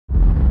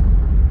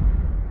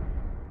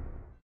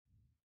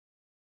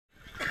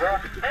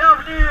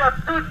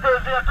toutes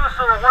et à tous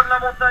au Roi de la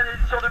Montagne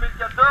édition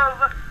 2014.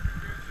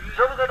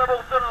 Je voudrais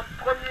d'abord faire un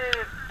premier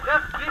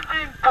bref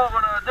briefing pour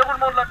le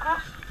déroulement de la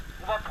course.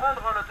 On va prendre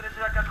le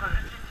télécéria 4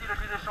 juste ici, le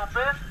puits des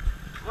Champais,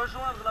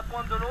 rejoindre la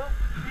pointe de l'eau.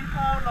 Il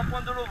faut la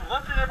pointe de l'eau,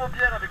 retirer vos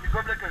bières avec les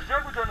gobelets que je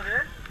vous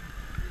donnerai.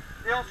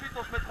 Et ensuite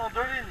on se mettra en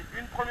deux lignes.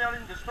 Une première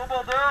ligne de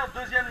snowboarder,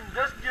 deuxième ligne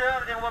de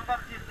skieur et on va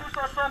partir tous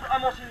ensemble à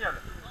mon signal.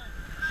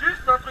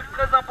 Juste un truc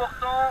très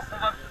important, on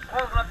va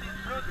prendre la piste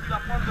bleue depuis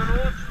la pointe de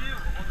l'eau,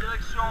 suivre en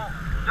direction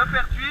de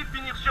Pertuis,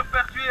 finir sur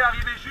Pertuis et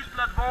arriver juste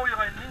là devant où il y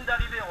aura une ligne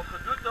d'arrivée entre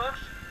deux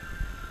torches.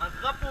 Un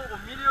drapeau au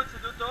milieu de ces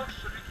deux torches,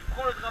 celui qui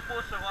prend le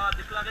drapeau sera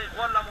déclaré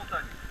roi de la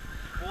montagne.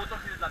 Pour autant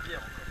qu'il y ait de la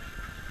bière encore,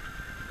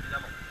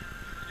 évidemment.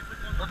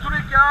 Dans tous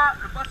les cas,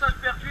 le passage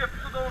Pertuis est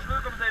plutôt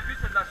dangereux, comme vous avez vu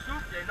c'est de la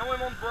soupe, il y a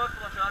énormément de bosses,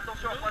 il faudra faire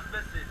attention à ne pas se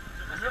baisser.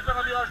 Il vaut mieux faire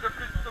un virage de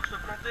plus plutôt que se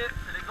planter,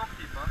 c'est l'exemple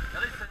type.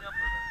 Regardez, il saigne un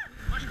peu.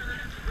 Moi je connais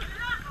les petits.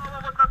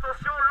 Votre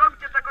attention, l'homme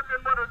qui est à côté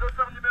de moi, le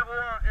dossard numéro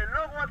 1, est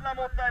le roi de la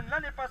montagne.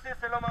 L'année passée,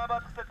 c'est l'homme à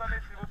abattre cette année,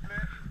 s'il vous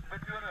plaît.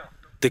 Faites-lui honneur.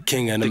 The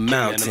king of the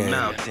mountain.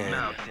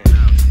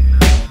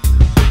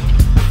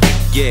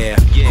 Yeah,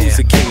 who's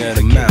the king of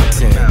the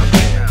mountain?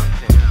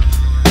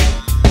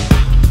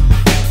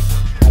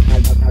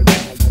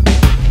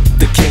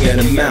 The king of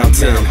the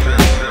mountain.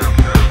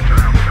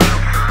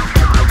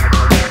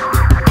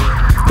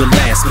 The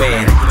last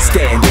man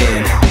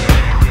standing.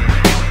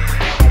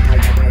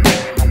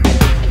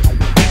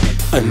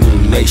 A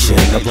new nation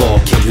of all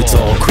kindreds,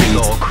 all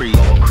creeds.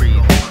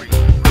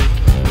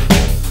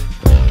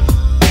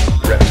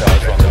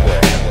 Reptiles run the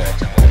world.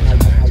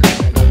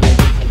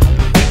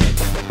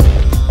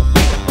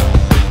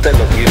 They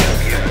love you.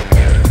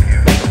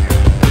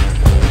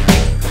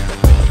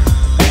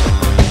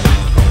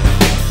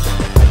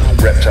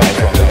 Reptiles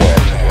run the world.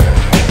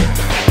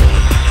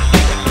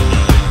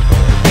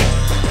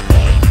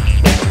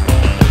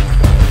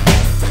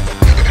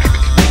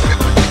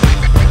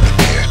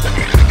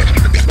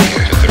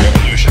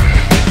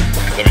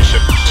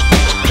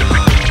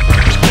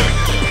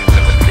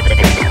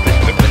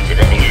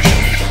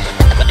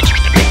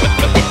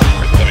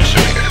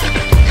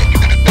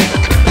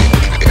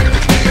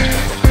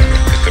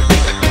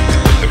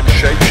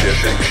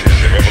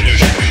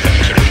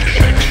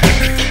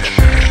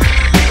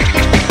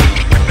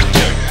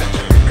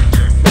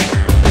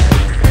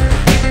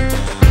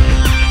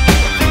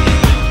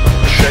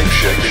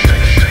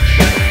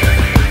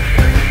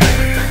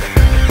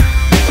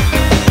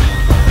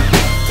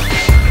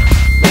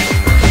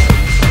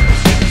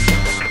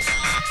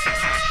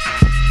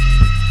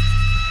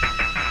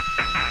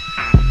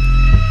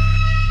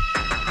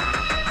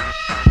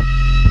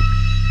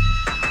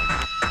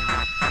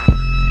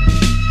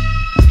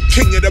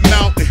 King of the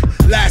mountain,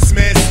 last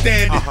man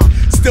standing,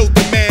 still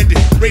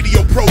demanding,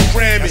 radio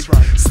programming.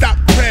 Stop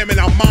cramming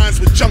our minds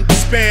with junk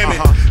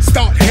spamming.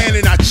 Start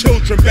handing our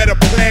children better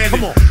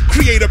planning.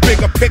 Create a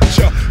bigger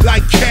picture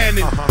like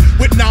canon,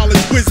 with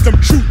knowledge, wisdom,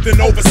 truth, and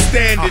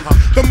overstanding.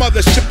 The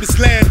mothership is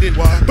landing,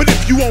 but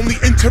if you only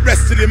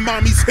interested in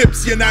mommy's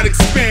hips, you're not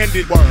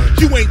expanding.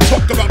 You ain't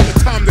talk about the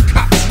time the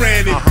cops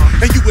ran it,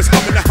 and you was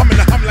humming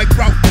like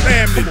Ralph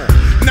Cramden.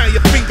 Now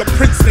your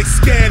fingerprints they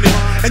scanning,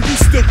 and you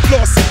still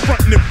flossing,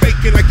 frontin' and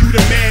faking like you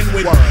the man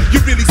when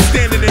you're really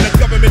standing in a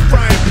government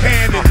frying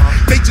pan.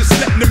 They just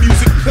letting the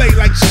music play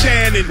like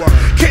Shannon.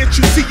 Can't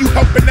you see you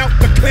helping out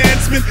the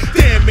Klansmen?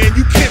 Damn man,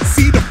 you can't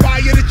see the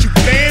fire that you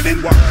fanning.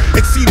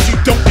 It seems you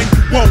don't and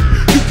you won't.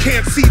 You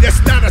can't see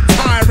that's not a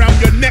tie around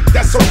your neck,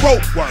 that's a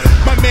rope.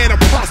 My man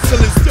Apostle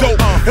is dope,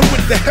 and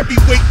with the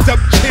heavyweight dub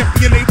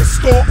champion they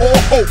restore all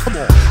hope.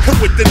 And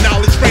with the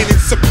knowledge reigning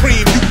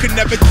supreme, you can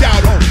never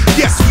doubt him.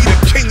 Yes, we the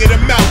king of the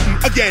mountain.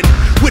 Again,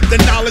 with the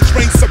knowledge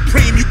reign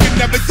supreme, you can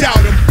never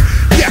doubt him.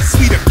 Yes,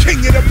 we the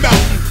king of the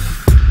mountain.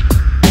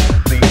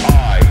 The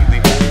eye, the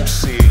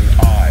all-seeing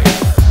eye.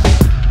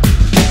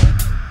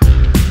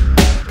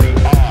 The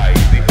eye,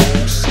 the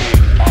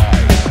all-seeing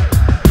eye.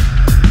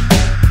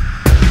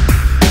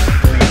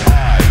 The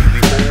eye,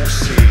 the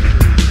all-seeing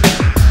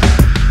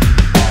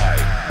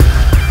eye.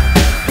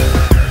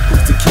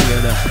 Who's the king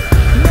of the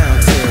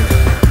mountain?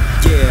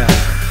 Yeah,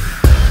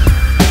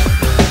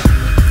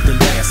 the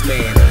last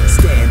man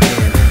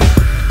standing.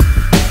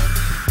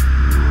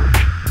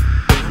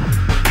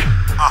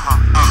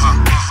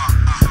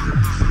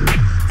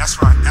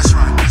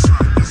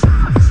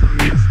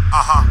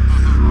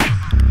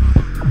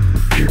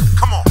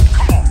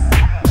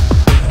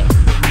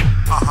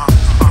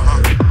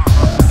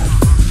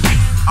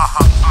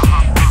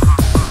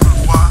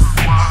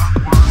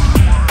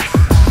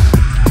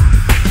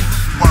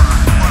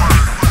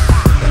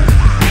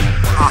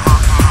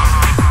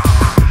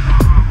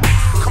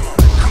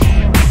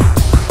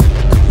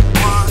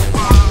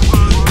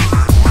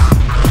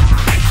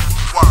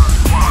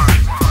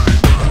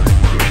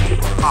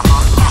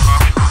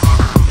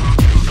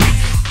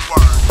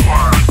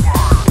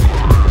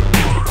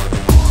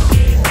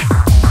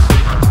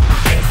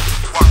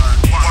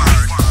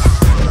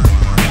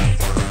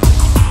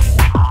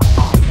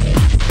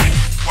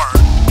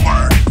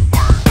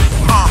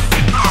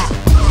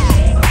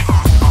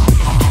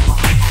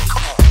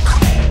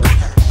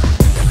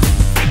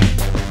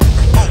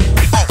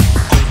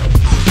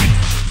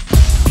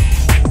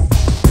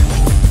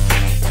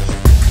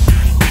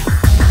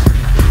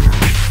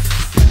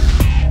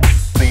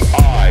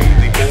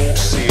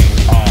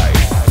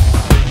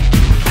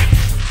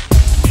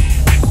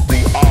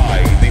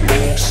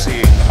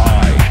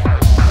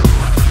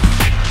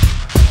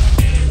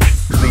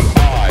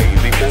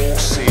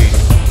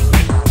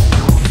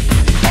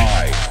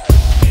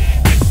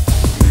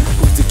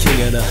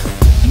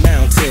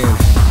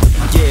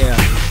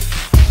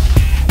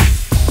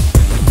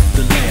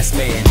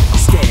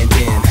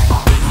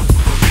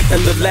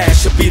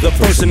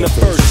 verse and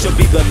the first shall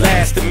be the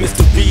last. The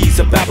mysteries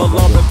of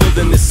Babylon revealed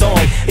in this song,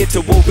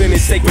 interwoven in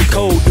sacred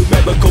code,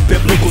 numerical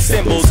biblical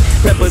symbols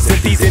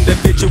represent these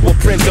individual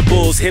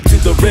principles. Hip to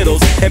the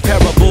riddles and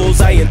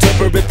parables, I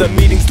interpret the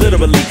meanings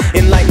literally,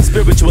 enlighten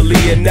spiritually,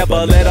 and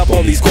never let up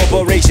on these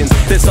corporations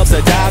that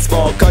subsidize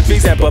small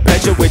countries and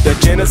perpetuate the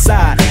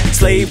genocide.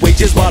 Slave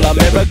wages while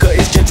America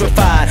is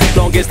gentrified.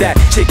 Long as that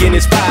chicken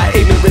is fried,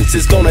 ignorance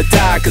is gonna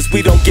die, cause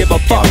we don't give a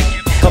fuck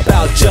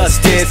about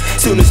justice.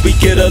 Soon as we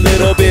get a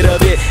little bit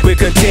of it, we're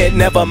content.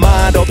 Never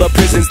mind all the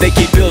prisons they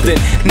keep building.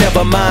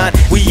 Never mind,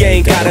 we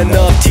ain't got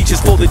enough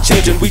teachers for the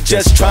children. We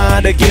just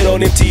trying to get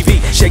on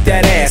MTV, shake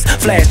that ass,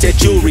 flash that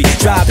jewelry,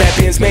 drive that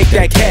Benz, make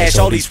that cash.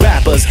 All these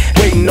rappers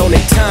waiting on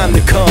their time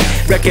to come.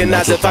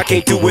 Recognize if I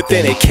can't do it,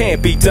 then it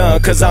can't be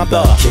done, cause I'm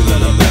the king of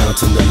the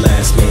mountain, the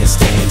last man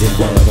standing,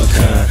 one of a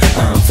kind.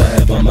 I'm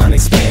forever mind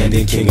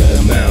expanding, king of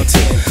the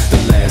mountain,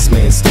 the last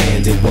man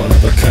standing, one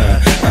of a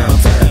kind. I'm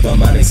forever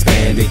mind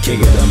expanding,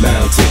 king of the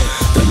mountain,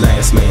 the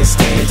last man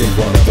standing,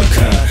 one of a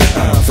kind.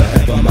 I'm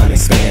forever mind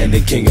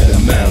expanding, king of the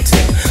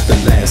mountain,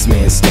 the last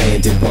man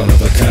standing, one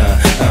of a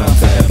kind. I'm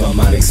forever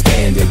mind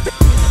expanding.